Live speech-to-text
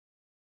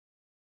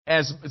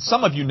as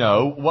some of you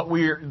know,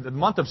 the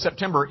month of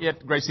September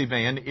at Gracie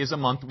Van is a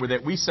month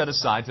that we set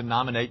aside to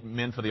nominate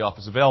men for the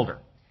office of elder.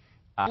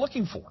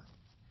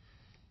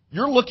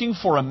 You're looking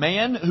for a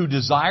man who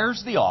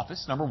desires the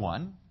office, number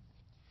one,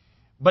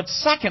 but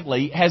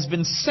secondly, has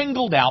been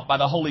singled out by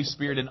the Holy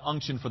Spirit and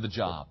unctioned for the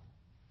job.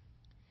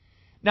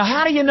 Now,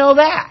 how do you know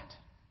that?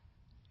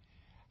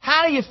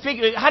 How do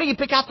you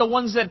pick out the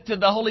ones that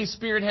the Holy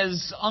Spirit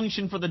has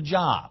unctioned for the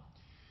job?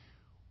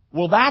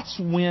 Well, that's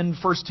when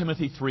 1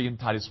 Timothy 3 and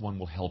Titus 1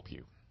 will help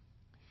you.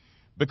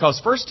 Because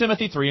 1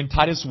 Timothy 3 and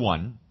Titus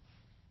 1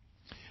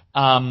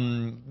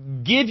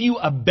 give you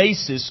a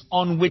basis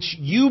on which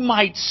you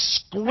might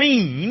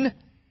screen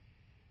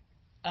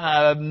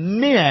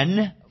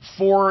men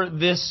for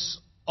this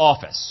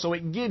office. So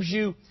it gives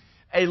you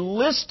a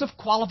list of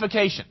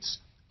qualifications,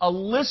 a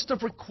list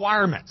of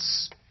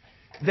requirements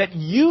that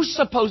you're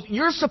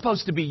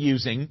supposed to be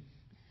using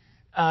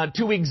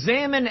to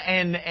examine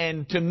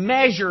and to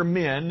measure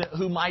men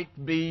who might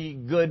be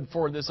good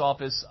for this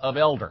office of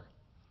elder.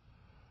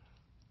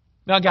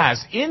 Now,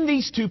 guys, in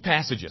these two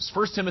passages,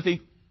 1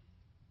 Timothy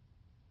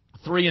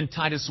 3 and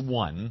Titus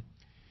 1,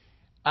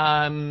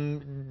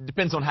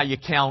 depends on how you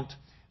count,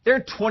 there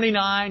are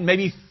 29,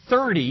 maybe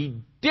 30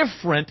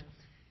 different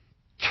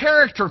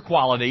character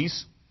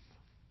qualities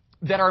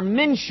that are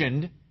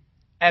mentioned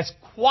as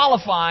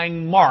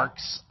qualifying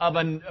marks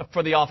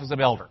for the office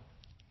of elder.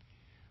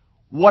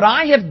 What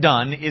I have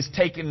done is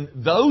taken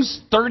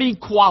those 30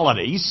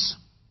 qualities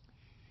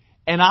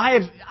and I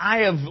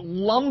have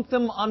lumped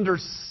them under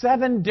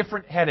 7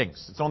 different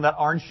headings. It's on that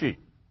orange sheet.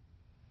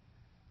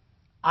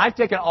 I've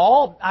taken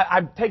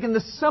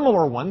the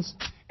similar ones,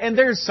 and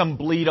there's some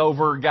bleed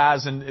over,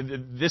 guys, and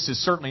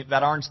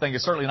that orange thing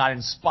is certainly not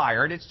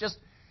inspired.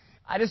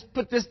 I just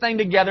put this thing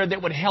together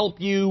that would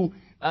help you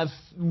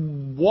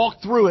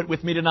walk through it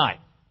with me tonight.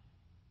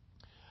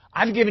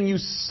 I've given you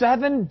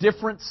 7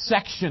 different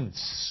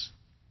sections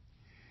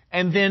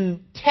and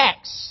then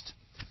text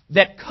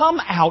that come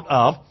out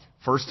of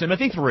 1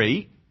 Timothy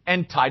 3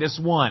 and Titus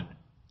 1.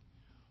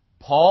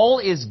 Paul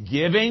is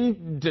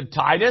giving to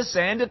Titus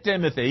and to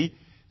Timothy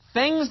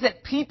things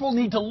that people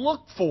need to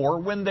look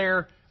for when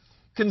they're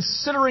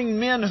considering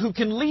men who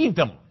can lead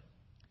them.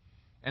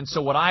 And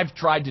so what I've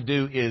tried to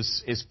do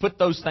is put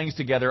those things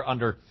together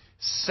under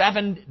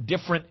 7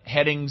 different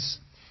headings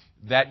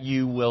that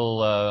you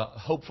will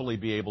hopefully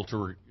be able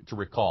to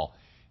recall.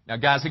 Now,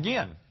 guys,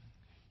 again,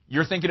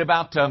 you're thinking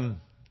about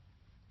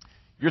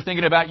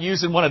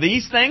using one of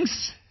these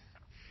things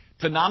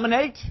to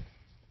nominate?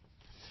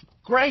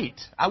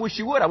 Great. I wish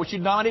you would. I wish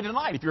you'd nominate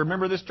tonight. If you're a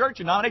member of this church,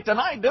 you nominate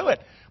tonight, do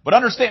it. But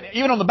understand,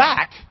 even on the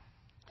back,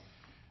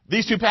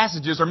 these 2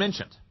 passages are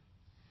mentioned.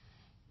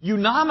 You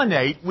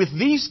nominate with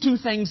these 2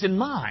 things in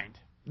mind,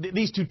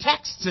 these 2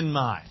 texts in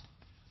mind.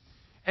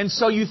 And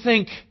so you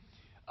think,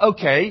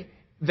 okay,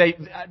 they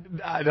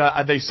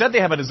said they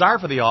have a desire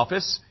for the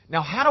office.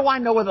 Now, how do I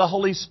know whether the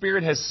Holy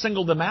Spirit has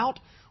singled them out?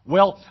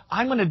 Well,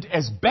 I'm going to,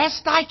 as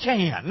best I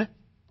can,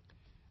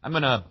 I'm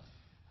going to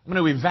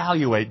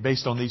evaluate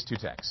based on these 2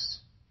 texts.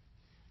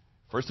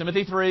 1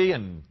 Timothy 3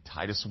 and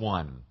Titus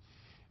 1.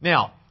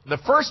 Now, the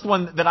first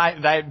one that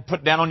I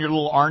put down on your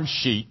little orange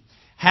sheet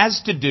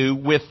has to do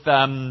with,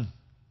 we're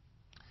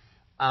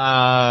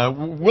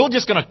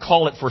just going to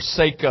call it, for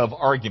sake of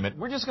argument,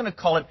 we're just going to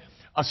call it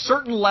a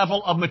certain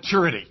level of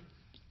maturity.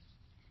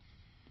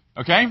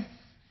 Okay?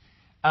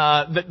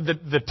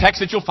 The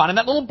text that you'll find in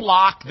that little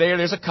block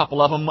there's a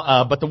couple of them,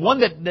 but the one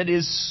that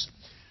is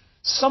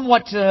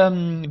somewhat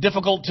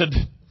difficult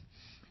to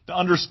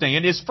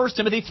understand is 1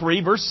 Timothy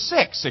 3, verse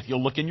 6. If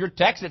you'll look in your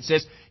text, it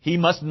says, he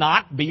must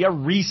not be a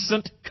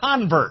recent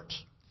convert.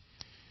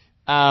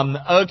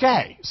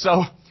 Okay,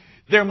 so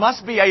there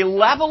must be a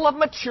level of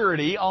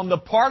maturity on the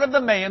part of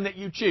the man that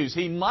you choose.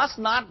 He must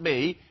not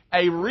be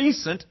a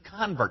recent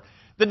convert.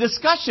 The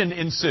discussion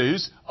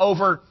ensues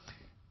over,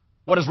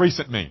 what does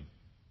recent mean?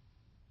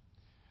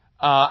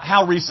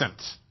 How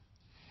recent?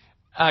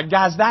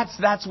 Guys,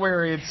 that's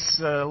where it's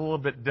a little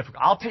bit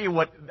difficult. I'll tell you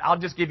what, I'll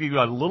just give you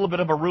a little bit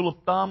of a rule of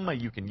thumb.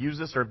 You can use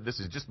this, or this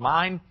is just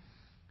mine.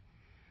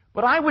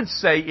 But I would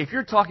say, if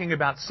you're talking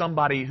about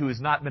somebody who has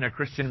not been a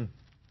Christian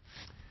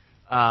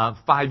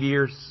 5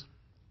 years,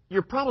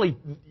 you're probably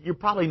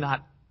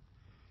not,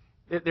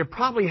 there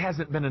probably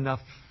hasn't been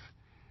enough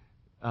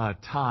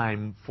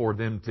time for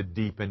them to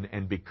deepen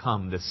and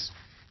become this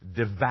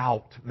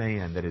devout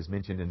man that is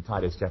mentioned in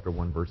Titus chapter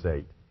 1, verse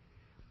 8.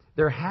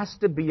 There has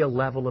to be a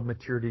level of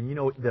maturity. And you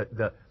know,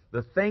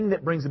 the thing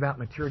that brings about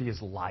maturity is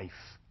life.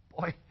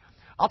 Boy,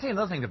 I'll tell you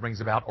another thing that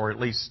brings about, or at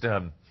least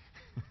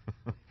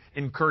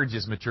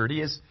encourages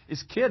maturity, is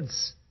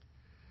kids.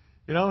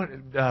 You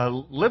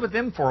know, live with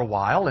them for a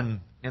while,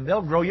 and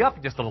they'll grow you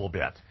up just a little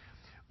bit.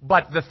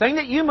 But the thing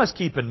that you must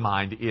keep in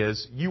mind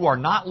is you are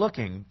not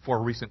looking for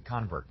a recent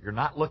convert. You're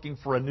not looking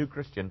for a new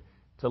Christian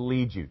to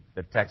lead you.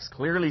 The text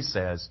clearly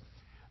says,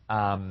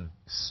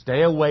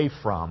 stay away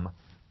from.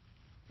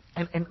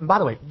 And by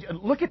the way,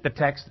 look at the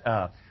text,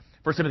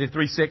 1 Timothy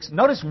 3:6.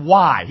 Notice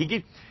why.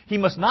 He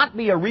must not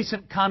be a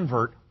recent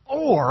convert,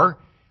 or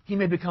he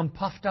may become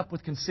puffed up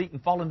with conceit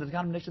and fall into the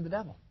condemnation of the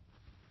devil.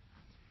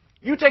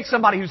 You take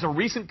somebody who's a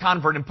recent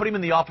convert and put him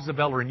in the office of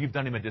elder, and you've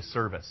done him a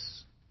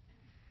disservice,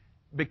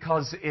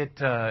 because it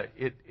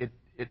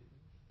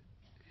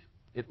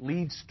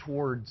leads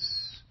towards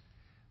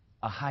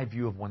a high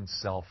view of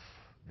oneself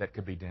that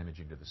could be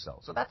damaging to the soul.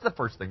 So that's the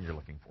first thing you're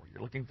looking for.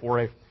 You're looking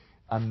for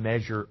a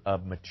measure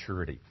of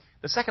maturity.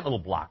 The second little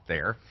block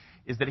there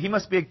is that he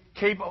must be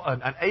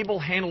an able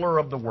handler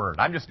of the word.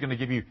 I'm just going to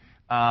give you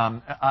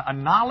a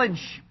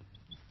knowledge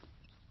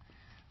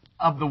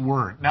of the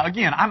word. Now,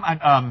 again,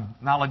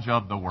 knowledge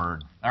of the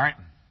word. All right?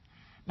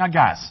 Now,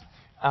 guys,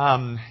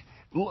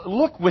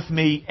 look with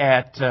me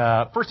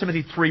at 1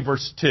 Timothy 3,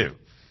 verse 2.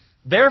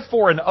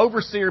 Therefore, an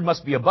overseer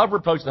must be above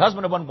reproach, the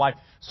husband of one wife,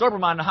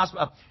 sober-minded,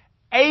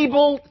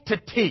 able to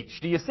teach.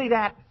 Do you see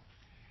that?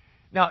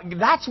 Now,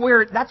 that's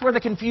where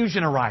the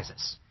confusion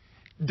arises.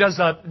 Does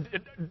a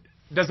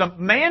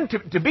man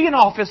to be in the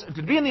office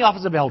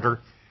of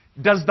elder,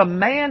 does the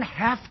man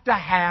have to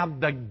have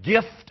the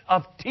gift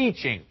of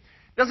teaching?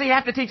 Does he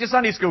have to teach a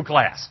Sunday school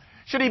class?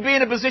 Should he be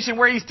in a position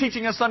where he's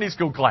teaching a Sunday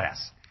school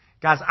class?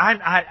 Guys,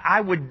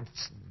 I would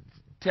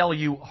tell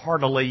you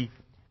heartily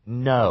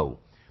no.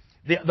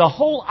 The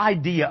whole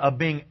idea of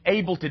being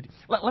able to...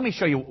 Let me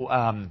show you...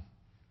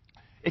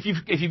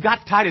 If you've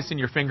got Titus in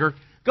your finger,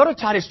 go to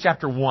Titus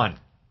chapter 1.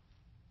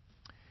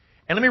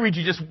 And let me read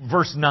you just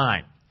verse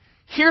 9.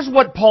 Here's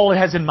what Paul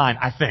has in mind,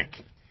 I think.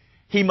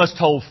 He must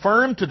hold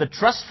firm to the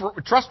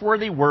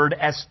trustworthy word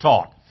as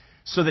taught,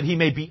 so that he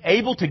may be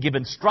able to give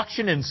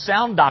instruction in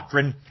sound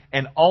doctrine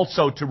and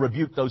also to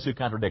rebuke those who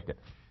contradict it.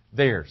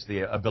 There's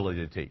the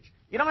ability to teach.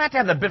 You don't have to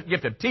have the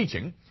gift of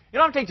teaching. You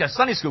don't have to teach a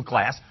Sunday school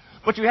class,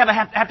 but you have to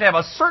have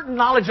a certain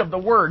knowledge of the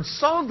word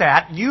so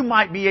that you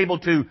might be able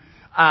to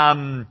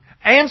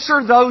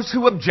answer those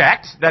who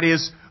object, that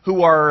is,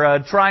 who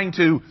are trying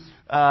to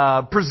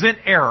present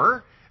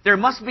error. There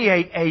must be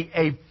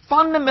a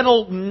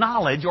fundamental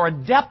knowledge or a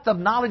depth of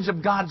knowledge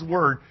of God's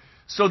Word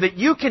so that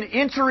you can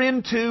enter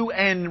into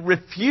and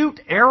refute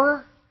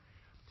error,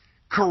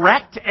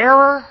 correct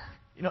error,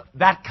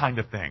 that kind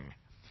of thing.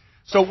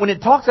 So when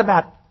it talks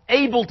about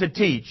able to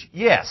teach,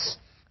 yes,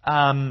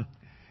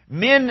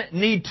 men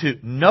need to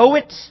know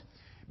it,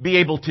 be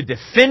able to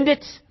defend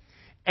it,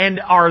 and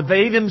are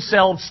they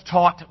themselves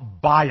taught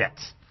by it.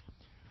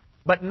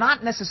 But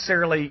not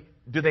necessarily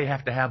do they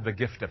have to have the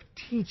gift of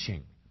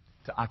teaching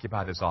to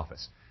occupy this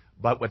office.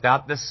 But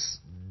without this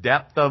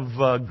depth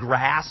of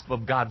grasp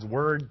of God's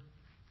Word,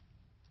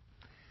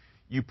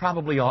 you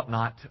probably ought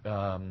not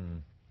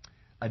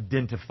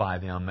identify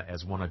them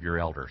as one of your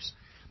elders.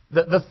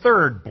 The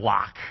third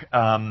block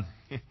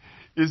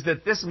is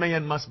that this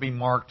man must be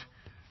marked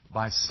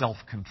by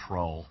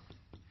self-control.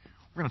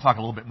 We're going to talk a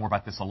little bit more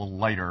about this a little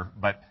later,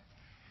 but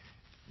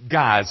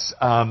guys,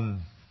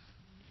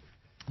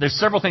 there's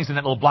several things in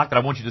that little block that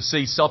I want you to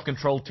see.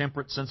 Self-control,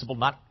 temperate, sensible,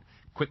 not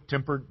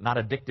quick-tempered, not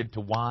addicted to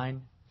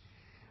wine.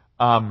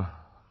 Guys,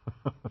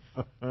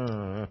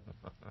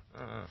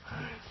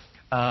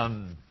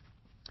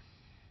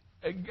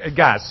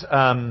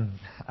 I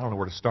don't know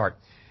where to start.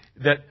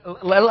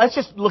 Let's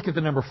just look at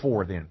the number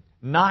 4 then.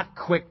 Not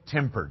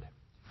quick-tempered.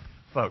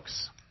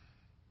 Folks,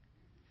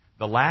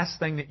 the last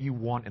thing that you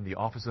want in the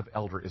office of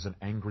elder is an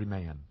angry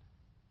man.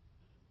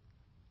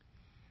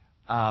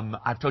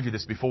 I've told you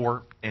this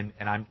before, and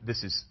I'm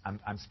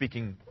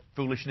speaking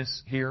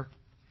foolishness here,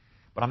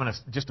 but I'm going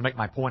to, just to make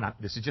my point,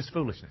 this is just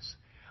foolishness.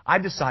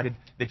 I've decided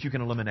that you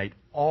can eliminate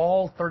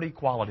all 30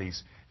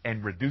 qualities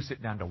and reduce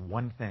it down to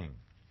one thing.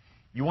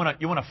 You want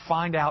to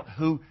find out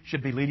who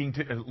should be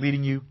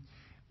leading you?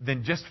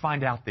 Then just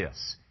find out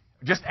this.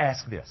 Just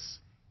ask this: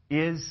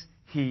 is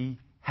he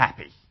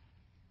happy?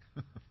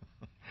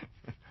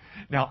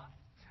 Now,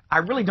 I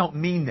really don't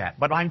mean that,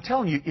 but I'm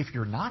telling you, if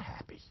you're not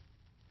happy,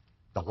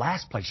 the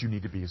last place you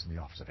need to be is in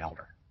the office of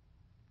elder.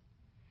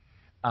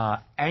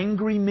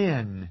 Angry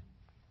men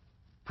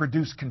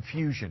produce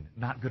confusion,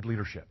 not good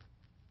leadership.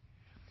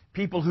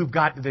 People who've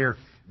got they're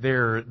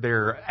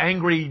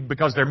angry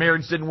because their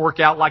marriage didn't work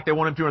out like they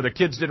wanted to, or their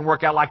kids didn't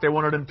work out like they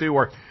wanted them to,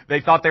 or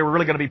they thought they were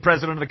really going to be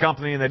president of the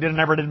company and they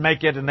never did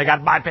make it and they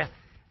got bypassed.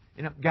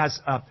 Guys,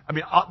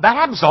 that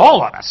happens to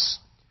all of us.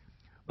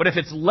 But if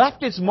it's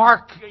left its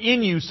mark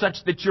in you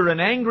such that you're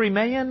an angry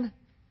man,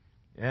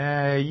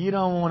 you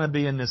don't want to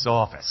be in this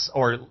office,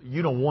 or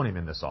you don't want him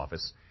in this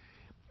office.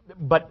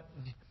 But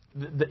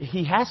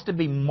he has to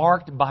be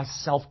marked by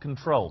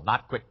self-control,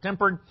 not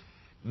quick-tempered,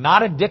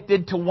 not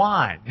addicted to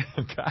wine.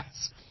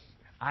 Guys,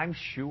 I'm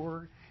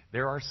sure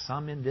there are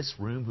some in this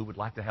room who would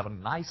like to have a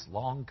nice,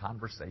 long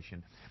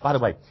conversation. By the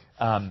way,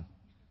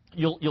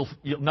 you'll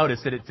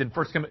notice that it's in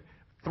 1 Timothy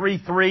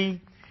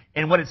 3:3,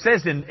 and what it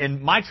says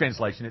in my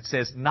translation, it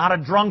says, not a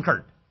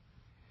drunkard.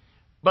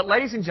 But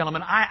ladies and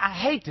gentlemen, I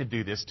hate to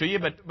do this to you,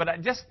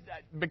 but just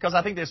because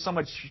I think there's so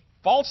much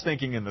false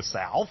thinking in the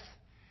South,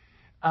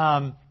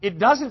 it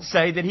doesn't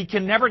say that he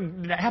can never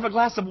have a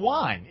glass of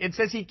wine. It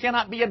says he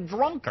cannot be a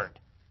drunkard.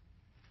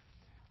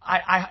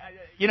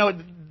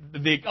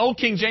 The old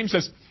King James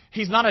says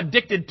he's not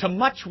addicted to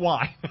much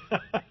wine.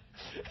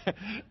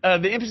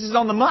 The emphasis is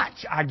on the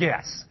much, I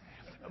guess.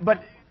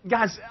 But,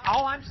 guys,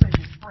 all I'm saying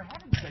is, for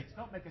heaven's sakes,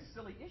 don't make a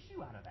silly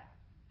issue out of that.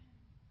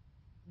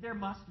 There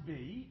must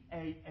be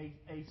a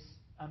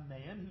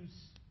man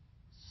who's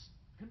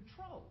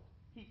controlled.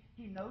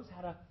 He knows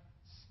how to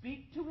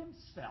speak to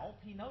himself.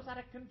 He knows how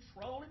to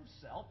control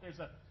himself.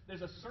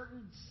 There's a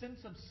certain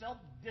sense of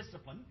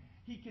self-discipline.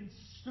 He can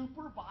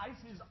supervise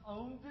his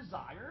own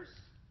desires.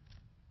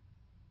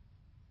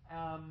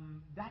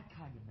 That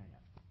kind of man.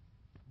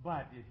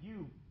 But if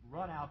you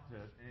run out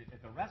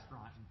at the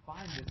restaurant and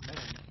find this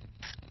man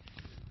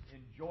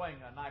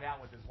enjoying a night out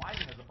with his wife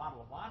and has a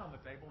bottle of wine on the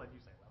table, and you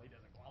say, well, he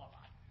doesn't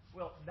qualify.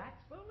 Well, that's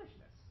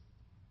foolishness.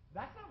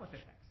 That's not what the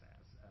text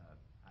says.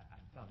 I'm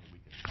telling you,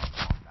 we can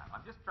talk about it.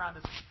 I'm just trying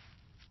to...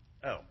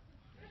 Oh.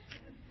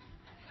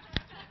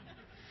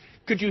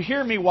 Could you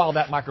hear me while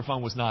that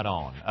microphone was not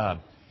on?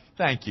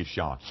 Thank you,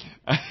 Sean.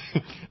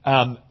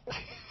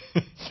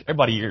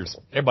 Everybody ears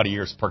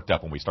perked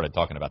up when we started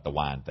talking about the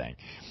wine thing.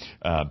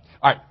 All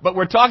right, but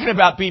we're talking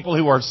about people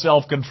who are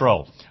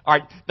self-controlled. All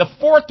right, the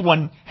fourth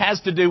one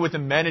has to do with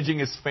him managing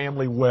his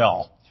family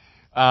well.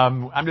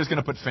 I'm just going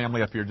to put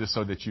family up here just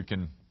so that you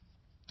can...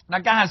 Now,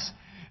 guys,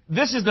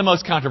 this is the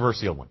most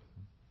controversial one.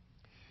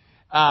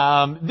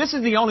 This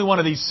is the only one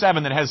of these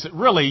seven that has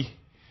really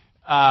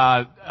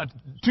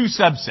two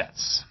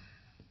subsets.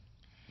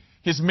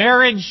 His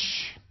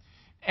marriage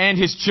and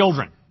his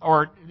children.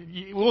 Or,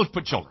 we'll just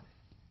put children.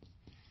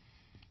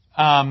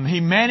 He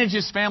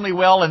manages family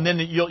well, and then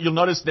you'll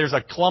notice there's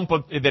a clump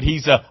of that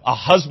he's a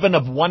husband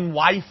of one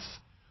wife.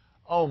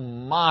 Oh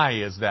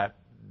my, is that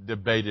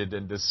debated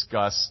and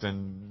discussed,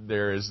 and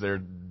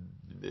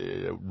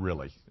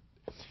really.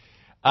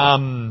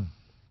 Gang,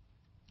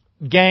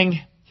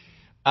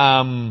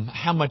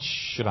 how much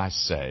should I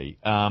say?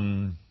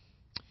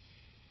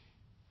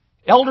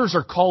 Elders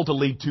are called to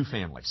lead two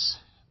families.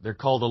 They're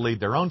called to lead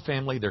their own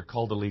family. They're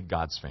called to lead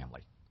God's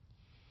family.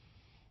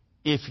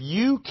 If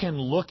you can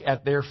look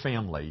at their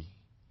family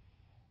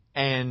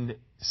and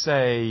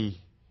say,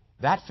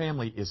 that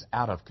family is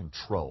out of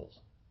control,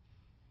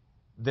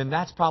 then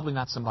that's probably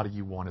not somebody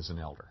you want as an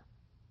elder.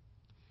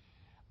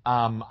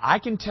 I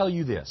can tell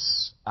you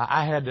this.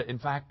 I had, in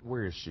fact,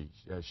 where is she?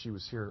 She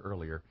was here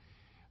earlier.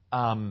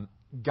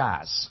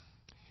 Guys,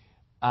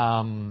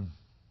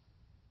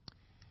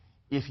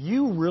 if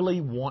you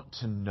really want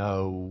to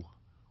know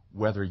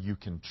whether you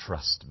can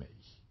trust me,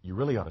 you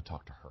really ought to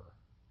talk to her.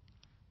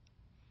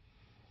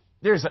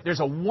 There's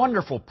a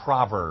wonderful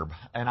proverb,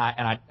 and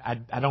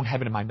I don't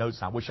have it in my notes,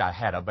 and I wish I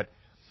had it, but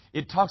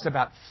it talks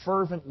about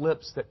fervent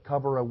lips that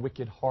cover a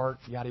wicked heart,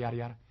 yada, yada,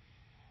 yada.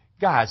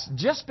 Guys,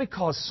 just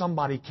because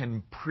somebody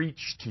can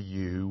preach to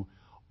you,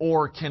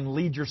 or can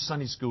lead your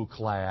Sunday school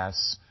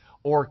class,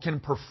 or can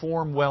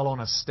perform well on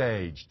a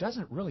stage,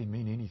 doesn't really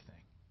mean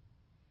anything.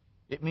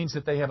 It means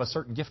that they have a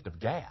certain gift of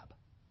gab.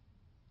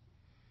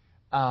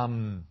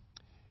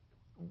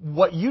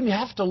 What you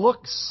have to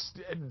look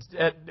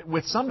at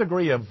with some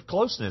degree of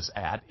closeness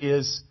at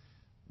is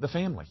the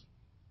family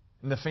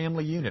and the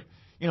family unit.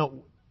 You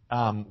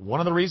know, one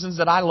of the reasons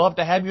that I love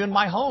to have you in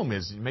my home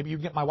is maybe you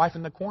get my wife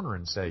in the corner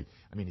and say,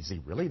 I mean, is he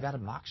really that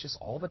obnoxious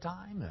all the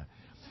time?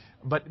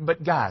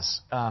 But guys,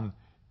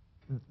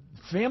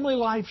 family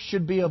life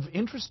should be of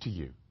interest to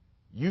you.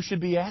 You should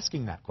be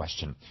asking that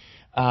question.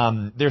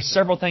 There's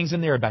several things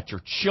in there about your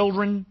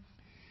children.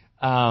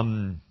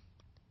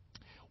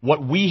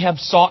 What we have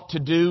sought to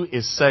do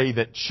is say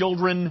that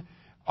children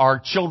are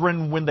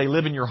children when they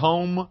live in your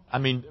home. I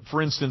mean,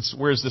 for instance,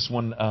 where's this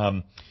one?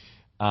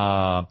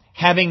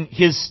 Having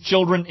his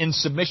children in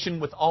submission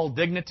with all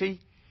dignity.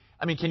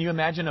 I mean, can you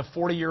imagine a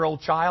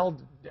 40-year-old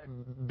child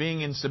being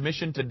in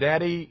submission to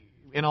daddy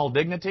in all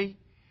dignity?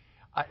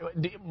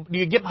 Do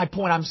you get my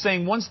point? I'm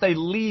saying once they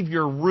leave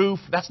your roof,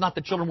 that's not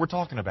the children we're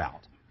talking about.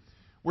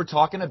 We're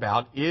talking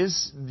about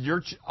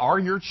are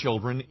your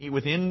children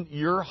within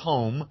your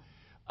home.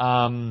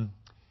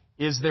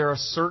 Is there a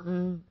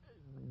certain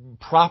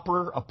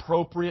proper,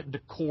 appropriate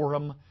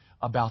decorum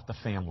about the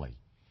family?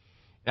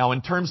 Now,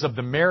 in terms of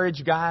the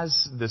marriage,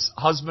 guys, this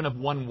husband of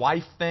one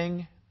wife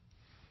thing,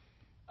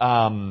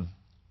 I'm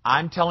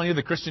telling you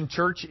the Christian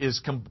church is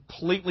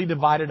completely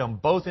divided on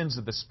both ends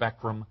of the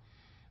spectrum.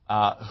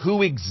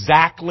 Who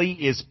exactly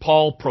is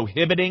Paul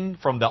prohibiting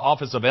from the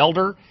office of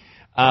elder?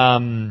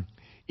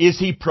 Is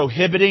he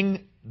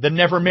prohibiting the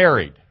never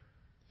married?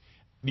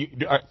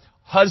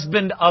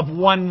 Husband of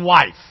one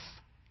wife.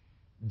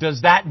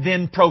 Does that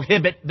then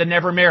prohibit the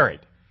never married?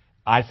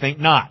 I think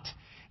not.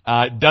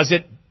 Does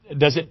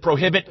it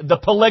prohibit the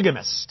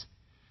polygamist?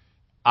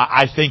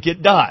 I think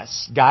it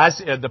does. Guys,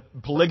 the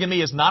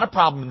polygamy is not a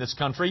problem in this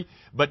country,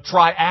 but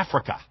try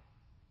Africa,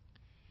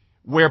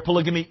 where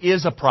polygamy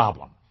is a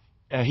problem.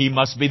 He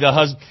must be the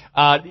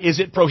husband. Is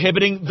it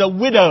prohibiting the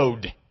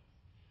widowed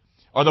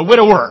or the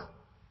widower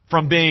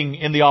from being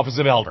in the office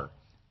of elder?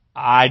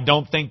 I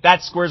don't think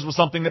that squares with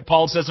something that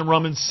Paul says in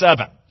Romans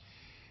 7.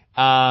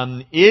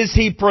 Is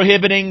he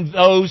prohibiting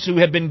those who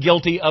have been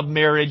guilty of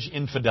marriage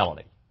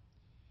infidelity?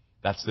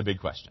 That's the big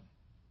question.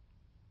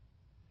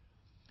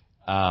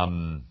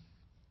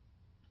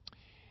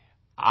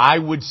 I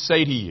would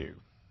say to you,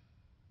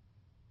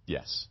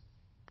 yes.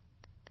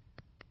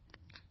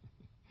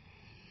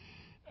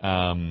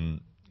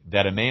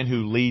 That a man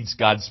who leads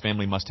God's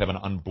family must have an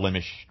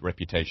unblemished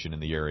reputation in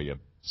the area of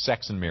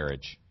sex and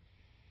marriage.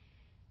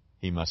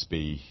 He must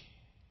be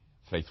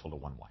faithful to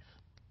one wife.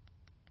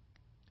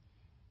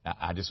 Now,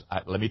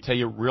 let me tell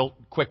you real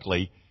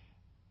quickly,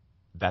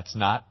 that's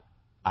not,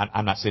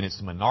 I'm not saying it's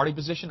the minority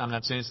position. I'm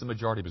not saying it's the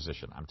majority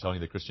position. I'm telling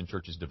you the Christian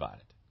church is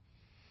divided.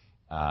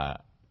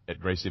 At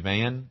Gracie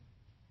Van,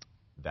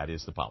 that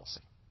is the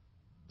policy.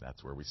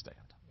 That's where we stand.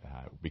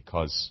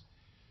 Because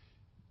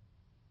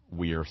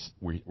we're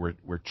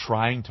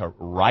trying to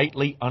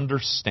rightly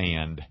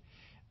understand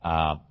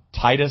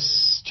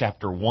Titus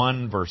chapter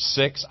 1, verse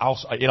 6.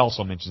 It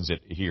also mentions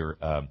it here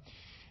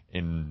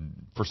in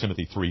 1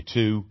 Timothy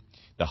 3:2,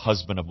 the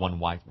husband of one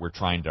wife. We're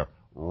trying to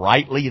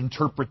rightly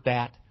interpret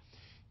that.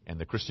 And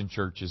the Christian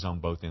church is on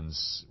both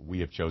ends.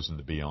 We have chosen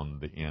to be on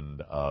the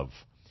end of,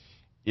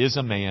 is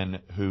a man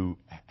who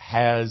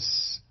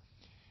has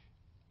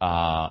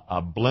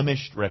a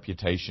blemished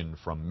reputation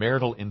from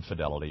marital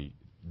infidelity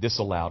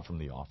disallowed from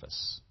the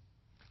office?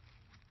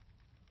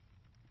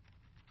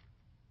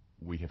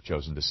 We have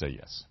chosen to say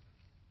yes.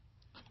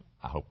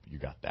 I hope you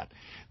got that.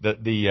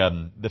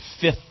 The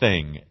fifth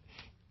thing,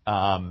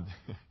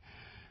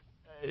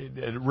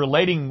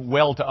 relating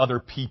well to other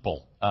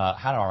people.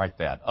 How do I write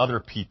that? Other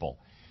people.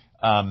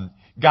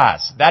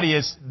 Guys, that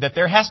is, that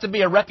there has to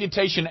be a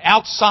reputation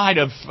outside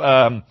of,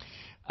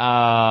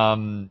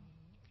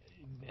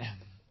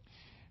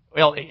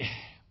 well,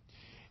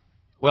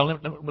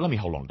 let me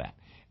hold on to that.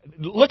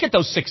 Look at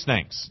those 6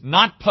 things.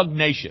 Not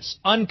pugnacious,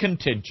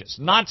 uncontentious,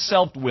 not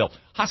self-willed,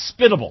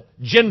 hospitable,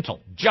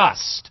 gentle,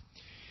 just.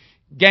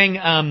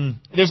 Gang,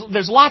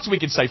 there's lots we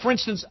could say. For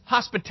instance,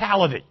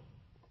 hospitality.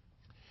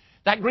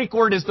 That Greek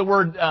word is the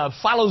word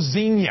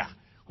philoxenia,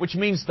 which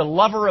means the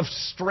lover of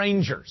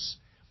strangers.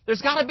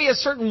 There's got to be a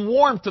certain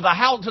warmth to the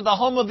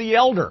home of the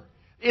elder.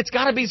 It's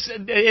got to be,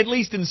 at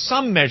least in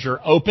some measure,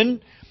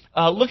 open.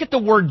 Look at the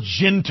word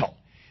gentle.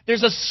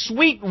 There's a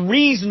sweet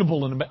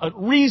reasonableness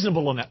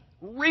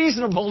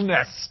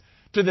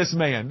to this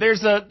man.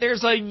 There's a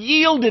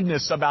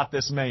yieldedness about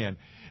this man.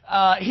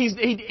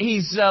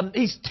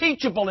 He's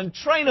teachable and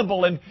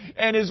trainable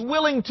and is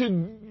willing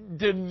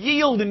to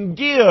yield and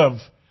give.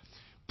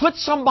 Put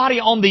somebody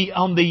on the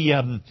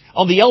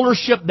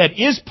eldership that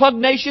is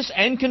pugnacious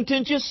and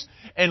contentious,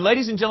 and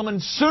ladies and gentlemen,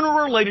 sooner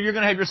or later you're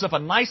going to have yourself a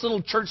nice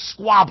little church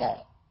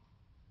squabble,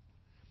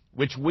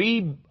 which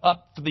we,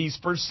 up to these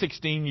first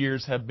 16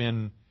 years, have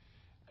been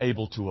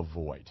able to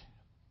avoid.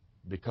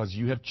 Because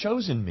you have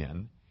chosen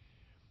men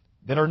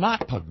that are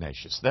not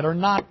pugnacious, that are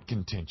not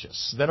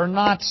contentious, that are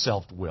not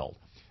self-willed.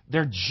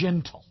 They're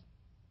gentle.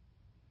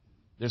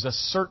 There's a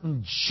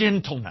certain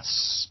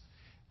gentleness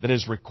that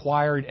is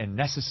required and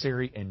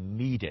necessary and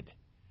needed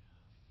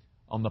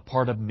on the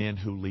part of men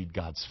who lead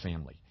God's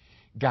family.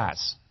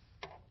 Guys,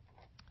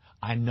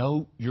 I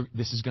know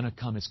this is going to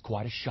come as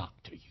quite a shock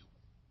to you.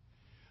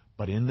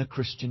 But in the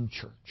Christian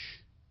church,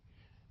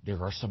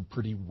 there are some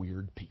pretty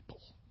weird people.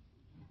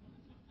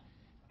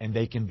 And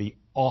they can be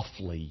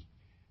awfully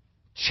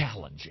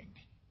challenging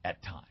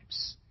at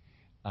times.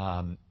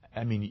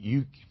 I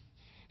mean,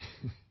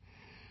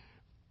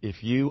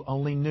 if you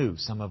only knew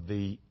some of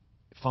the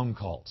phone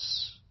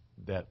calls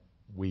that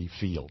we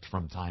field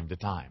from time to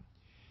time.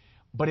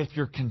 But if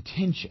you're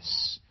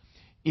contentious,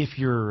 if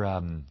you're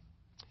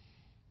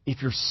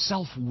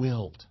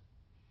self-willed,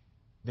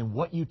 then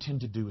what you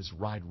tend to do is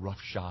ride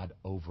roughshod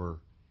over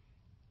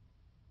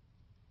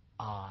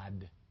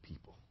odd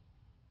people.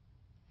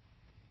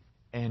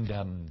 And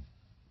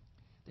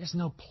there's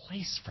no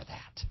place for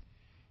that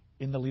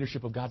in the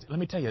leadership of God. Let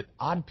me tell you,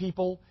 odd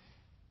people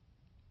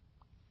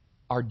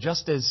are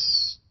just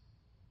as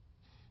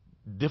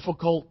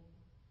difficult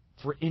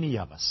for any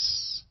of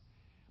us.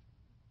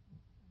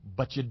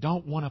 But you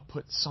don't want to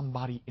put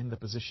somebody in the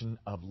position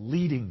of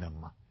leading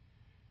them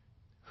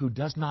who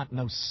does not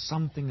know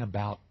something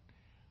about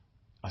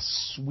a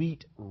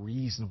sweet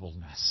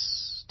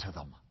reasonableness to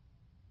them.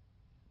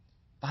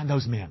 Find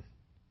those men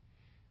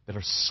that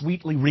are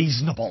sweetly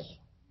reasonable.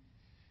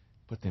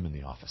 Put them in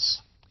the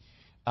office.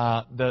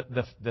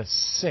 The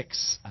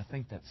sixth, I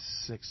think that's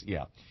 6.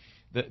 Yeah,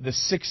 the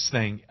sixth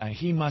thing,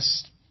 he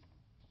must.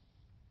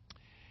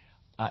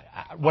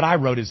 What I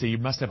wrote is that you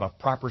must have a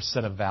proper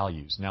set of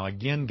values. Now,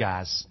 again,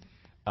 guys,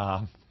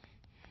 I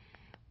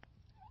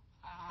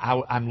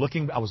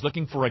was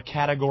looking for a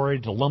category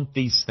to lump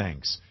these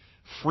things: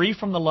 free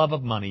from the love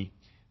of money,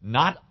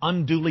 not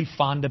unduly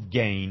fond of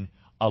gain,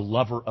 a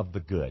lover of the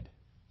good.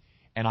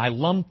 And I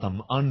lumped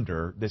them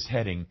under this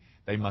heading: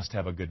 they must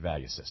have a good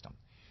value system.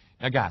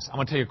 Now, guys, I'm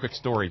going to tell you a quick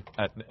story.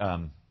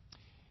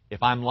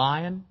 If I'm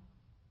lying,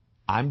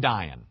 I'm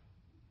dying.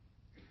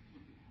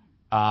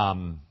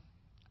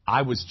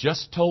 I was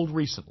just told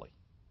recently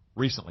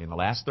in the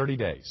last 30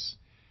 days,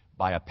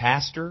 by a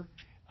pastor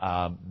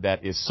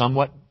that is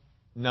somewhat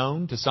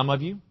known to some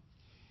of you,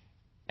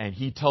 and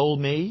he told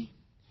me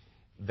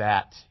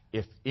that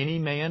if any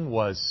man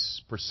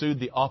was pursued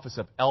the office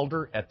of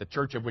elder at the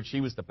church of which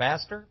he was the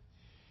pastor,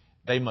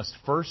 they must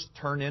first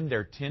turn in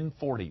their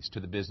 1040s to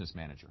the business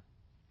manager.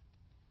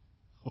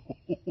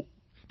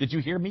 Did you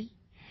hear me?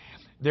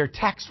 Their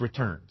tax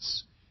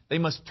returns. They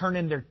must turn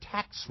in their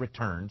tax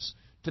returns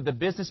to the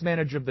business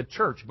manager of the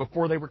church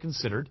before they were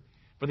considered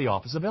for the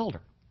office of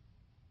elder.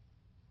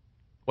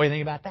 What do you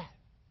think about that?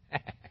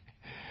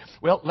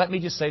 Well, let me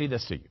just say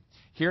this to you.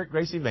 Here at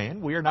Gracie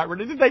Van, we are not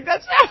ready to take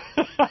that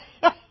step.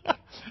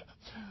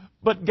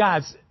 But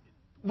guys,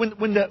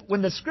 when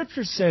the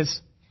Scripture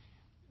says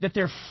that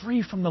they're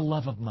free from the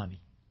love of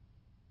money,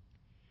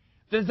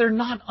 that they're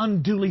not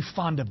unduly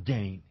fond of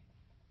gain,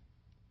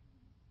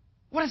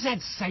 what does that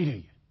say to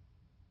you?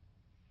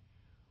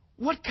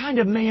 What kind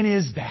of man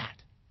is that?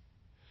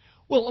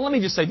 Well, let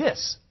me just say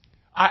this.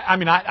 I'm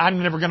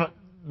never going to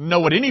know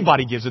what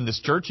anybody gives in this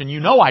church, and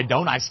you know I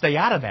don't. I stay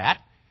out of that.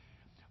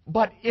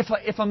 But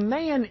if a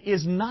man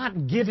is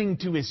not giving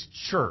to his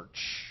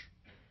church,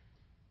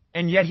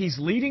 and yet he's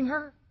leading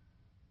her,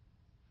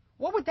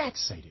 what would that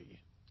say to you?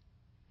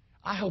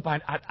 I hope I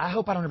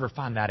don't ever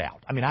find that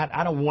out.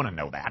 I don't want to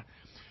know that.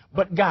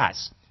 But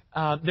guys,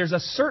 there's a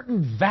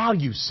certain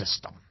value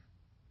system.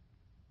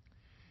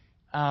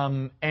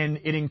 And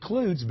it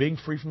includes being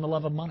free from the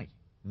love of money,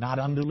 not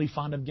unduly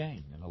fond of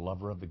gain, and a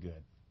lover of the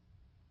good.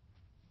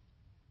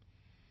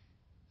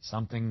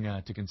 Something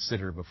to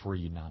consider before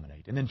you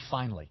nominate. And then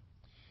finally,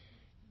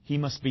 he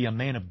must be a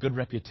man of good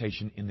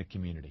reputation in the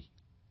community.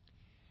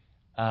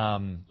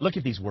 Look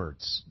at these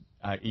words.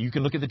 You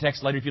can look at the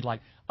text later if you'd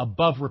like.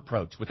 Above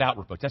reproach, without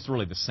reproach. That's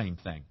really the same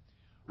thing.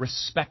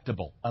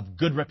 Respectable, of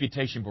good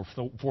reputation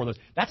before those.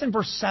 That's in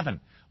verse 7.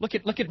 Look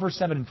at verse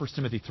 7 in 1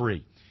 Timothy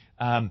 3.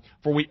 I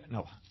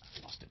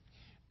lost it.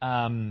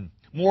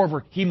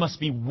 Moreover, he must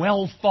be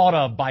well thought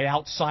of by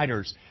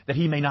outsiders, that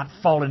he may not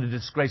fall into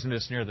disgrace and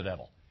the snare of the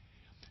devil.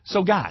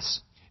 So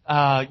guys,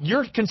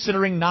 you're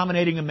considering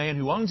nominating a man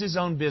who owns his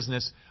own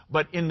business,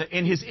 but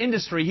in his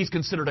industry, he's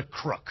considered a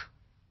crook.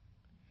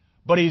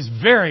 But he's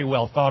very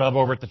well thought of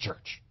over at the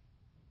church.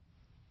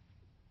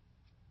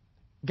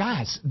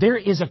 Guys, there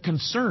is a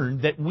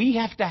concern that we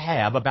have to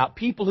have about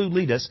people who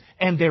lead us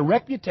and their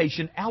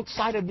reputation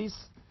outside of this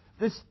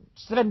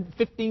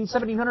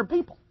 1,700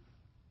 people.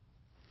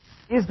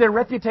 Is their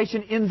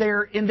reputation in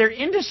their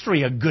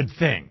industry a good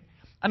thing?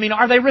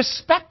 Are they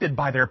respected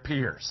by their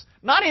peers?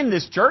 Not in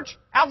this church,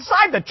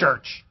 outside the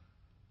church.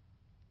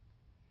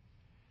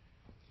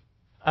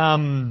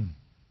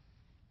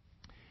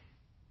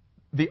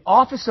 The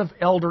office of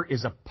elder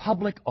is a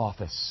public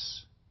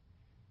office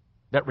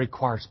that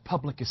requires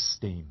public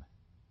esteem.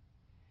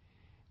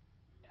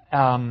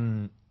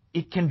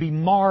 It can be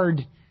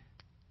marred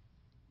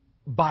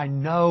by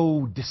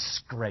no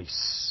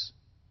disgrace.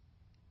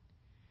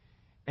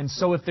 And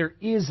so if there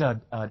is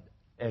a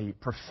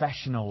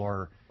professional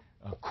or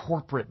a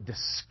corporate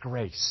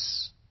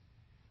disgrace,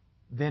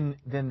 then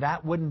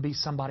that wouldn't be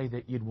somebody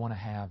that you'd want to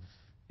have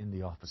in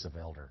the office of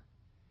elder.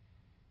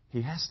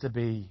 He has to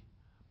be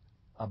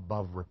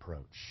above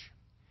reproach.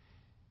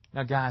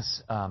 Now,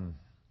 guys,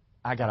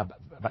 I got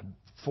about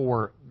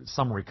 4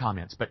 summary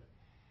comments, but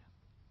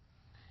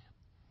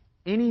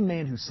any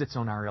man who sits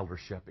on our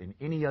eldership, and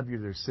any of you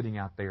that are sitting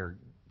out there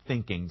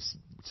thinking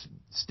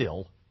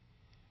still,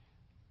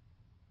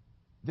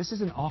 this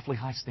is an awfully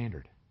high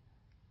standard.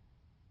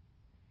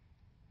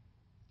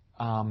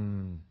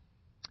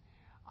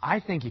 I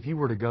think if you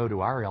were to go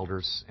to our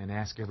elders and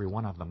ask every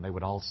one of them, they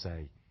would all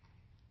say,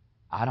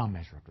 I don't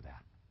measure up to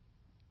that.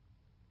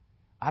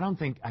 I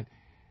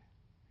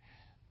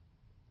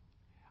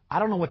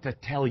don't know what to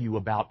tell you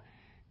about.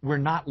 We're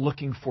not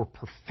looking for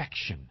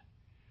perfection,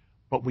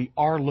 but we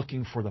are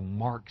looking for the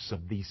marks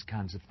of these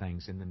kinds of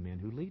things in the men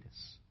who lead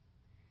us.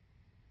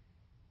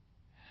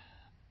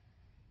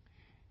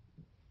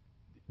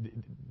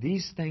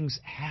 These things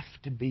have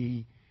to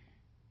be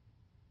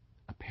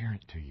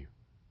apparent to you.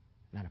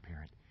 Not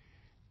apparent.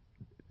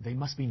 They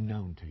must be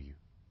known to you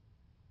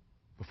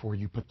before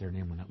you put their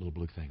name on that little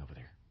blue thing over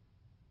there.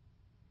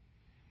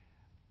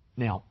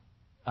 Now,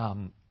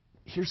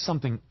 here's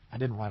something. I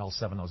didn't write all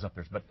 7 of those up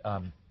there, but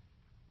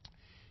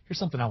here's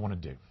something I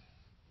want to do.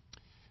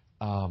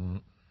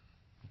 Hold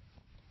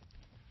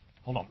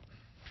on.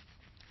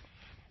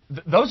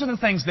 Those are the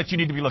things that you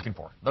need to be looking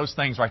for. Those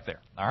things right there.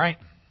 All right?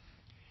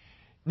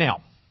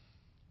 Now,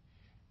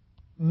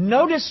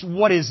 notice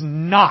what is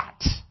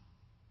not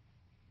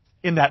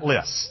in that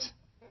list.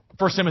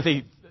 1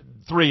 Timothy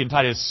 3 and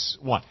Titus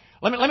 1.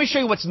 Let me show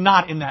you what's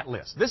not in that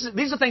list.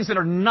 These are things that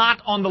are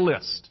not on the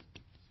list.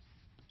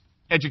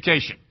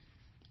 Education.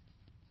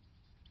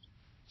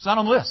 It's not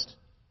on the list.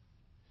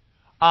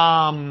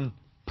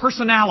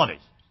 Personality.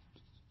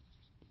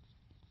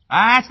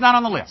 That's not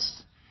on the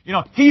list.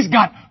 He's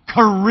got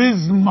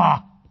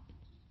charisma.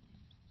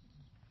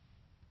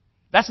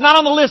 That's not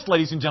on the list,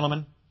 ladies and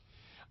gentlemen.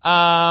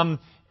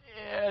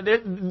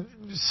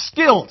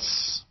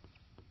 Skills.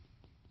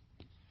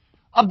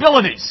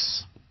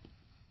 Abilities.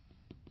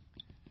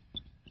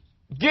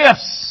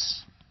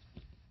 Gifts.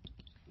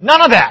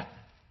 None of that.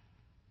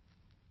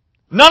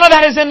 None of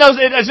that is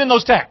in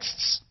those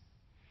texts.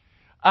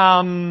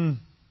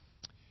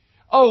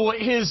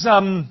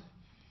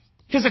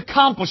 His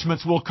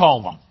accomplishments, we'll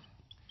call them.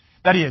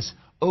 That is,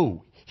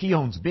 he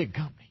owns a big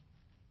company.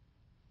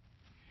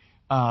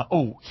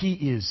 He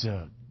is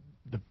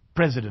the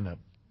president of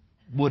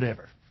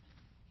whatever,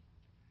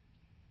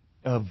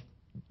 of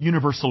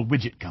Universal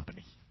Widget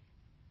Company.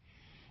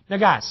 Now,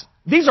 guys,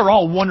 these are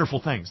all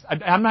wonderful things.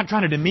 I'm not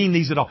trying to demean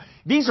these at all.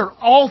 These are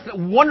all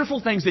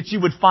wonderful things that you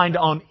would find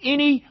on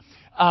any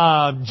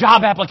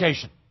job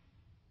application.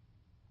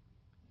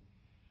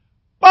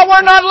 But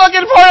we're not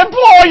looking for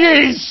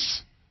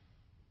employees.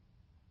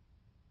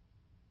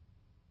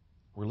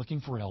 We're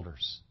looking for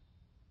elders.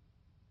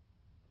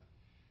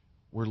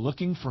 We're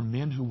looking for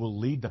men who will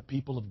lead the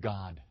people of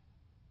God.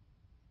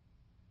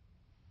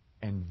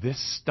 And this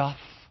stuff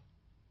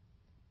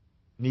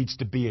needs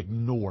to be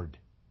ignored.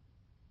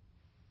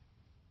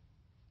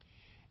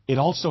 It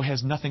also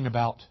has nothing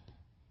about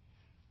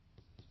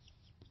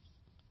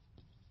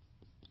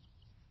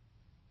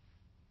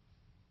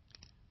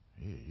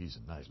he's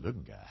a nice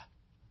looking guy.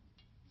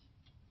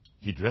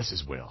 He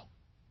dresses well.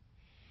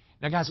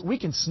 Now, guys, we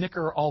can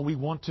snicker all we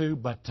want to,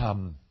 but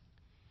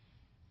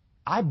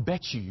I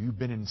bet you've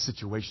been in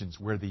situations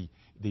where the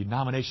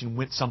nomination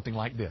went something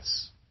like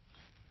this.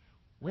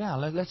 Well,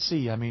 let's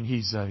see. I mean,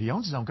 he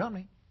owns his own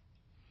company.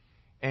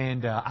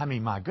 And,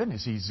 my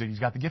goodness, he's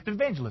got the gift of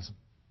evangelism.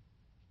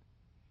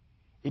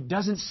 It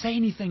doesn't say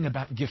anything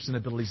about gifts and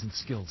abilities and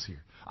skills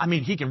here. I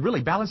mean, he can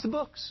really balance the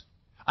books.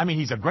 I mean,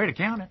 he's a great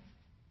accountant.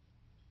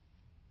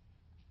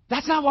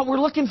 That's not what we're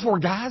looking for,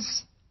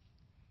 guys.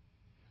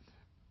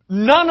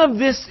 None of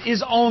this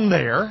is on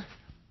there. Let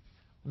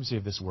me see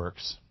if this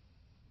works.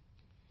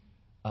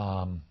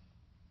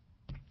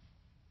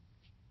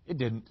 It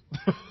didn't.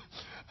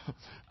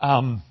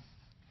 None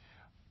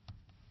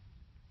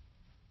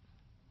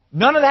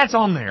of that's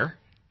on there.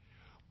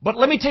 But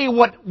let me tell you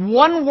what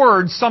one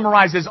word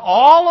summarizes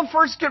all of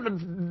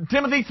 1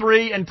 Timothy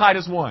 3 and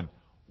Titus 1.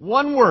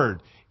 One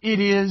word. It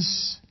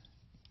is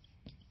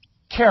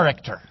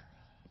character.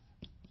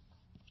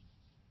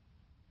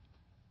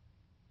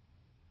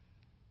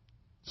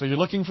 So you're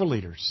looking for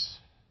leaders.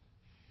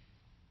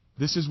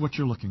 This is what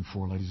you're looking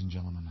for, ladies and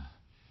gentlemen.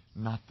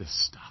 Not this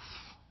stuff.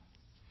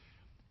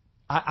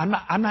 I'm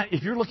not.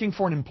 If you're looking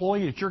for an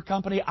employee at your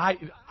company,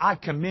 I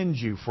commend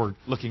you for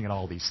looking at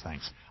all these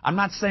things. I'm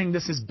not saying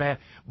this is bad,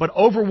 but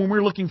when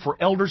we're looking for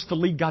elders to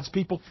lead God's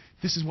people,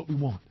 this is what we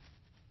want.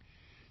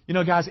 You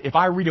know, guys, if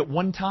I read it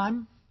one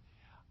time,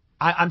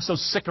 I'm so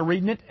sick of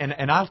reading it,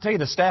 and I'll tell you,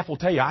 the staff will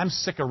tell you, I'm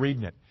sick of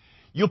reading it.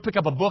 You'll pick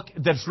up a book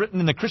that's written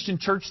in the Christian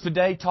church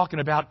today talking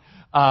about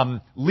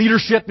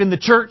leadership in the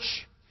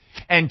church,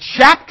 and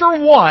chapter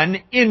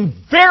 1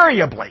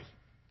 invariably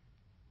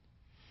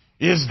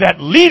is that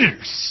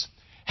leaders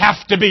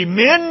have to be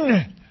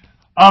men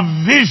of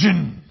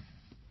vision.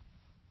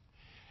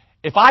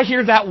 If I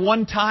hear that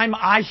one time,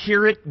 I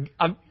hear it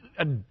a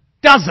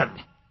dozen.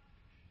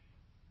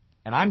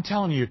 And I'm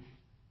telling you,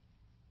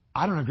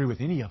 I don't agree with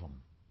any of them.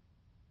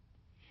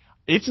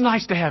 It's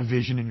nice to have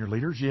vision in your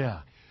leaders,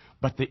 yeah.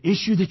 But the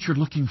issue that you're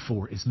looking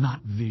for is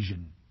not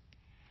vision.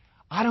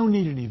 I don't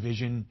need any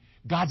vision.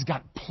 God's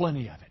got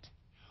plenty of it.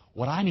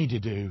 What I need to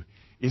do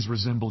is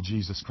resemble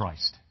Jesus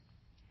Christ.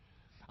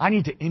 I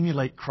need to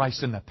emulate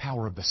Christ in the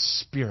power of the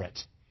Spirit.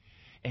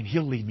 And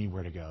He'll lead me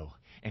where to go.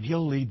 And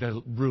He'll lead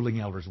the ruling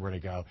elders where to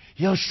go.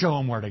 He'll show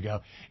them where to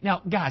go.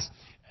 Now, guys,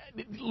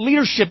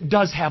 leadership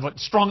does have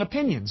strong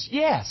opinions.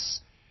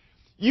 Yes.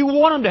 You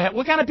want them to have.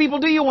 What kind of people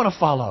do you want to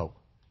follow?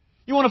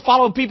 You want to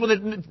follow people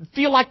that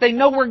feel like they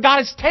know where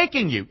God is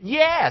taking you.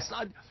 Yes.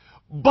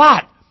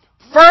 But,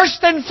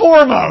 first and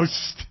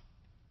foremost,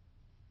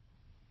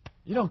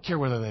 you don't care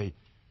whether they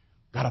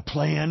got a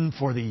plan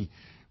for the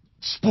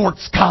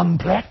sports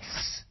complex.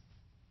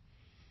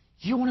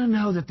 You want to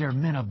know that they're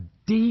men of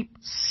deep,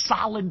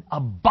 solid,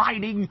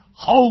 abiding,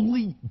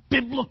 holy,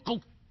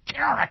 biblical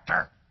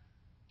character.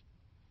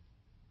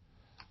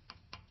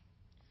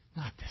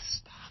 Not this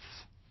stuff.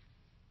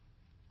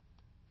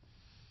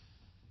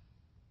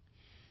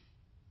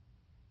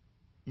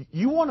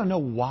 You want to know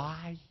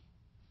why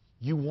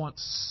you want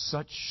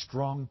such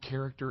strong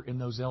character in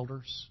those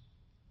elders?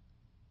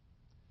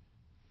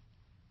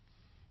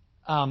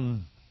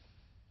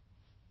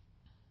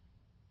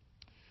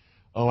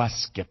 I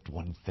skipped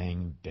one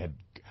thing.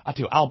 I'll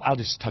tell you, I'll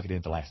just tuck it in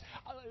at the last.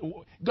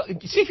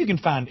 See if you can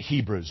find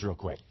Hebrews real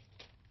quick.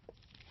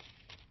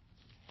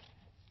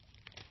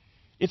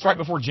 It's right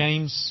before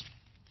James,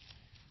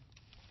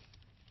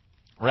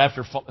 or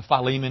after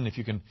Philemon. If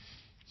you can,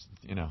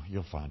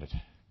 you'll find it.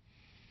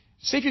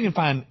 See if you can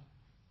find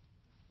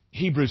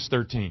Hebrews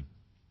 13.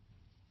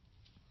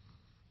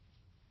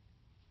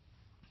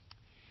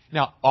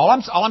 Now, all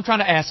I'm trying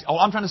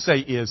to say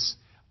is,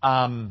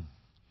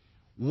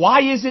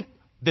 why is it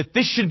that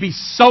this should be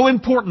so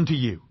important to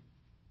you?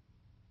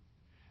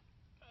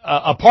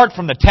 Apart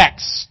from the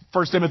text,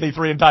 1 Timothy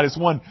 3 and Titus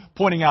 1,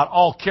 pointing out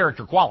all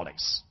character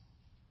qualities.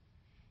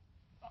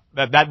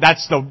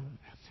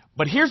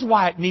 But here's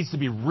why it needs to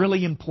be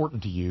really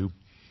important to you.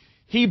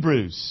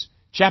 Hebrews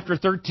chapter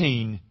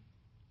 13,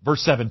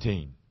 verse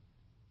 17.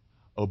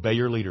 Obey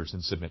your leaders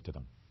and submit to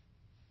them.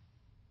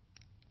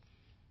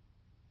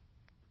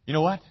 You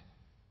know what?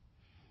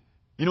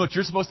 You know what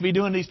you're supposed to be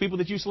doing to these people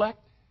that you select?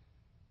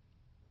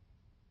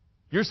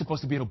 You're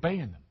supposed to be obeying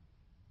them.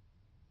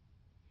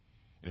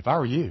 And if I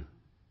were you,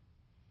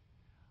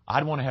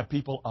 I'd want to have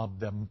people of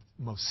the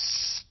most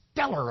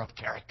stellar of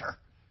character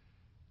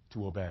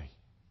to obey.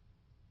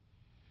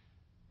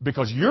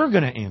 Because you're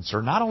going to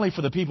answer not only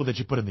for the people that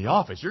you put in the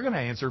office, you're going to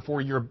answer for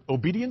your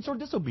obedience or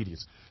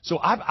disobedience. So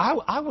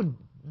I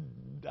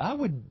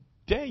would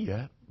tell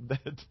you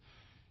that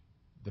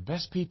the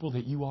best people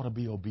that you ought to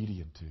be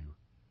obedient to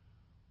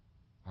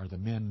are the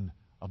men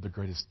of the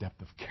greatest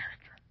depth of character.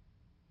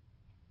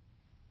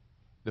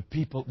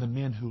 The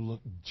men who look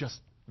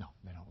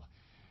they don't look.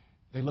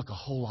 They look a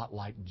whole lot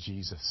like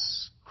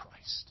Jesus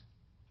Christ.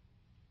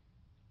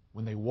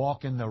 When they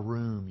walk in the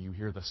room, you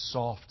hear the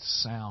soft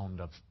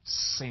sound of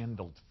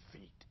sandaled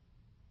feet.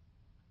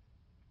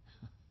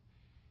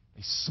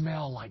 They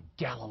smell like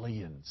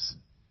Galileans,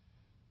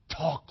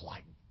 talk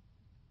like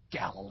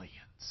Galileans.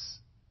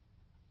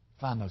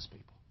 Find those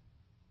people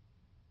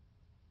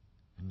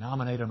and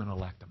nominate them and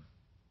elect them.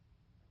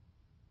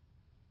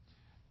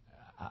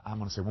 I'm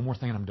going to say one more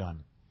thing and I'm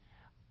done.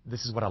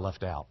 This is what I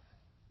left out.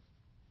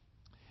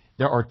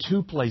 There are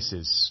two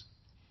places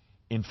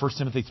in 1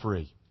 Timothy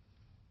 3,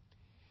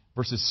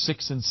 verses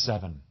 6 and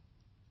 7.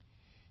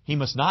 He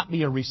must not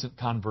be a recent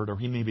convert, or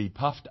he may be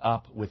puffed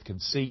up with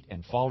conceit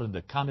and fall into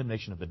the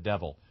condemnation of the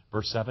devil.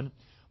 Verse 7.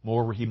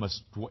 Moreover, he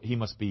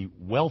must be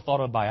well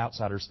thought of by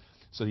outsiders,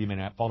 so that he may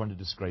not fall into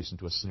disgrace,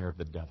 into a snare of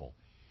the devil.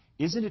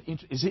 Is it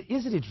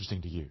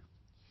interesting to you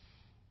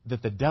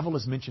that the devil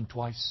is mentioned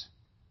twice?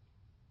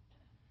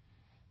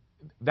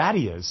 That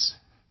is,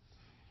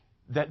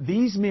 that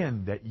these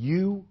men that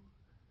you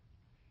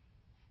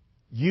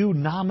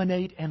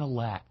nominate and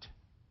elect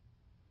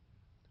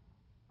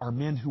are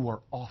men who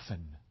are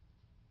often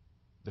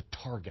the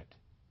target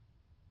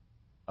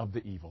of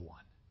the evil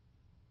one.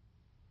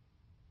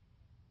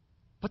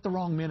 Put the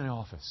wrong men in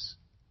office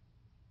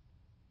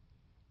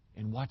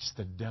and watch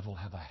the devil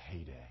have a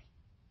heyday.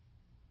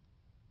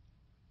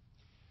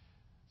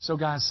 So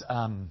guys,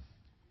 I'm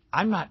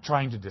not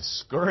trying to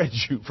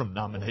discourage you from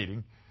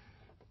nominating.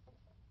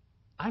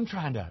 I'm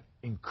trying to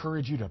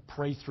encourage you to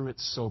pray through it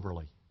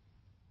soberly.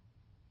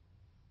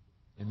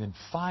 And then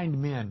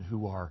find men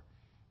who are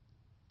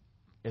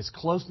as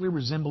closely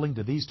resembling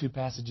to these two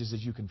passages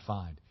as you can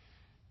find.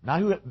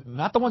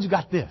 Not the ones who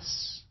got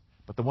this,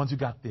 but the ones who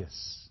got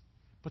this.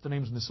 Put their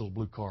names in this little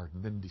blue card,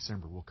 and then in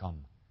December we'll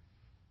come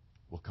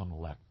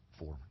elect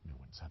 4 new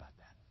ones. How about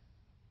that?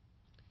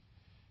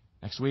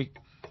 Next week,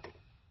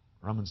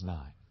 Romans 9.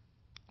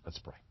 Let's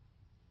pray.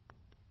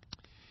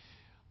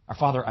 Our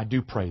Father, I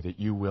do pray that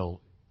you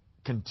will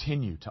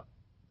continue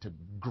to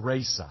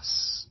grace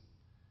us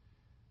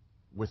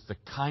with the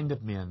kind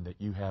of men that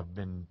you have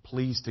been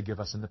pleased to give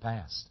us in the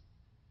past.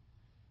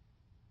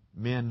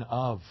 Men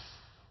of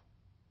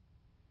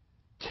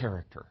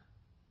character.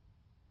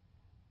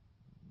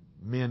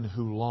 Men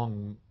who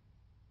long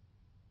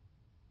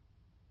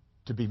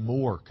to be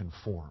more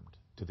conformed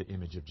to the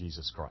image of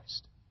Jesus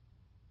Christ.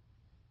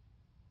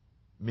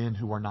 Men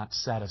who are not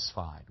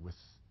satisfied with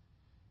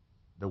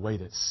the way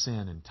that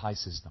sin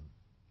entices them.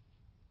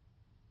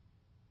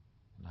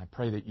 And I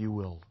pray that you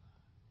will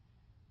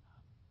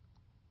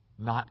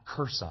not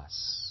curse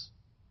us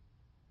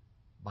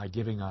by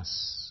giving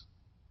us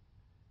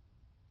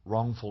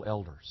wrongful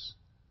elders.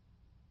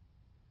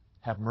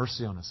 Have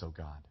mercy on us, O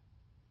God,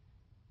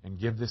 and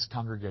give this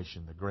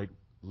congregation the great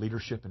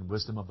leadership and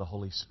wisdom of the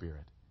Holy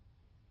Spirit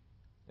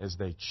as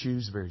they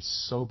choose very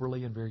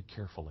soberly and very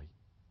carefully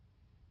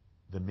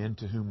the men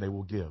to whom they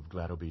will give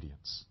glad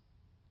obedience.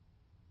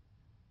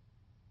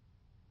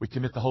 We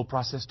commit the whole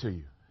process to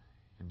you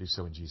and do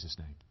so in Jesus'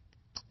 name.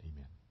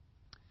 Amen.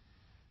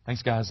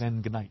 Thanks, guys,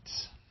 and good night.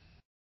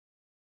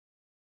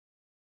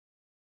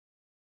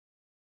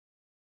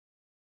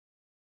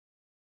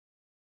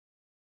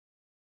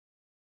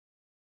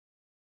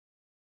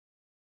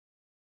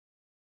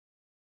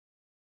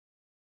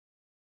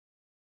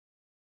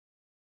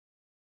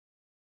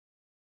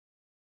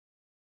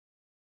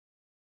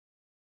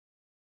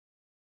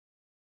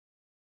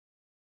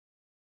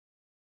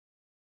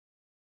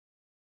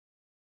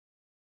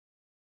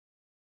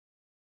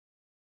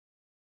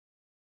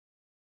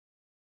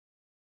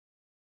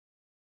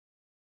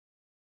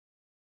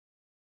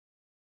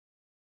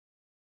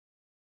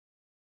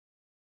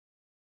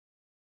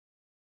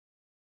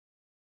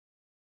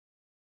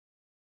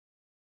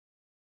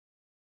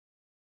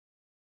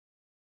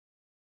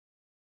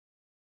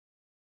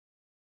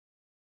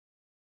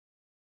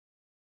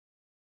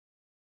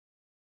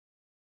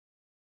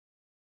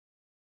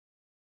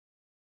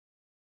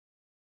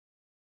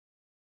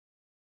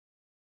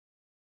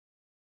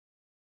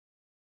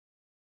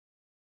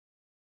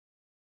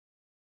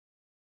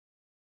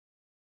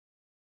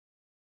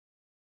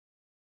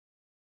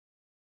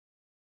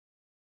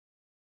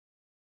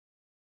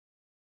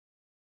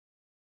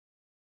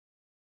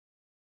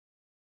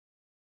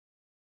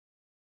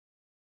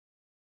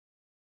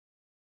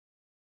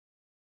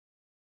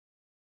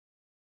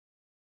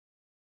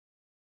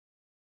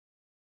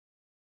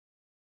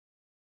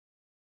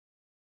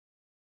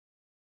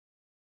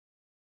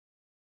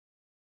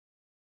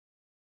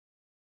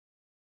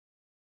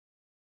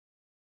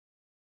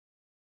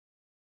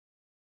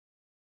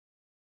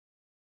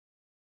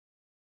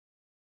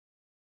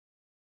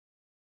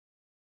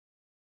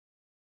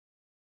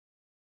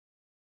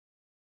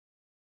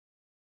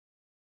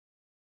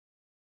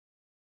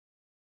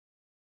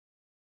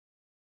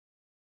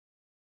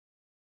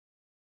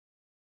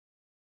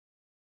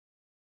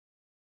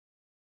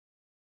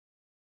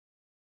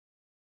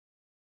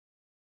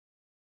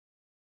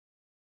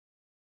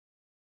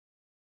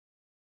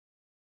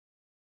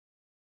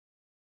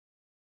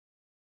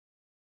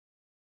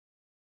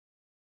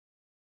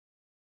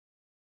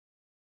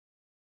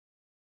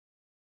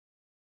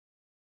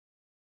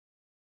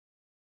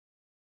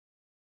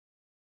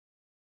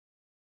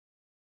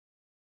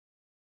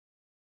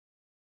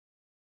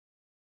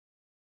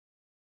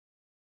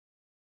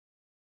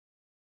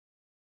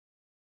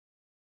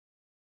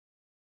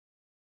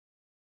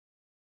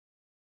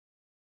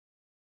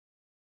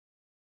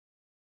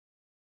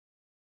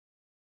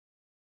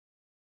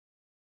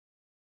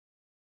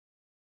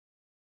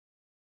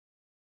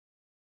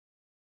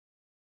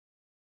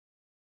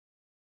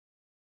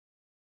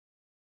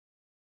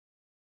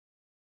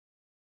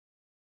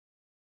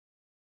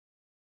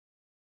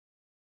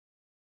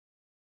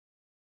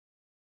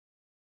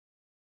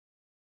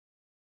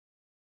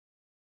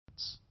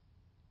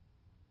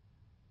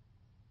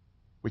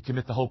 We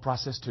commit the whole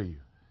process to you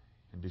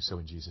and do so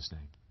in Jesus'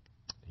 name.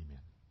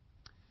 Amen.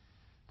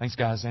 Thanks,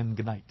 guys, and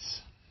good night.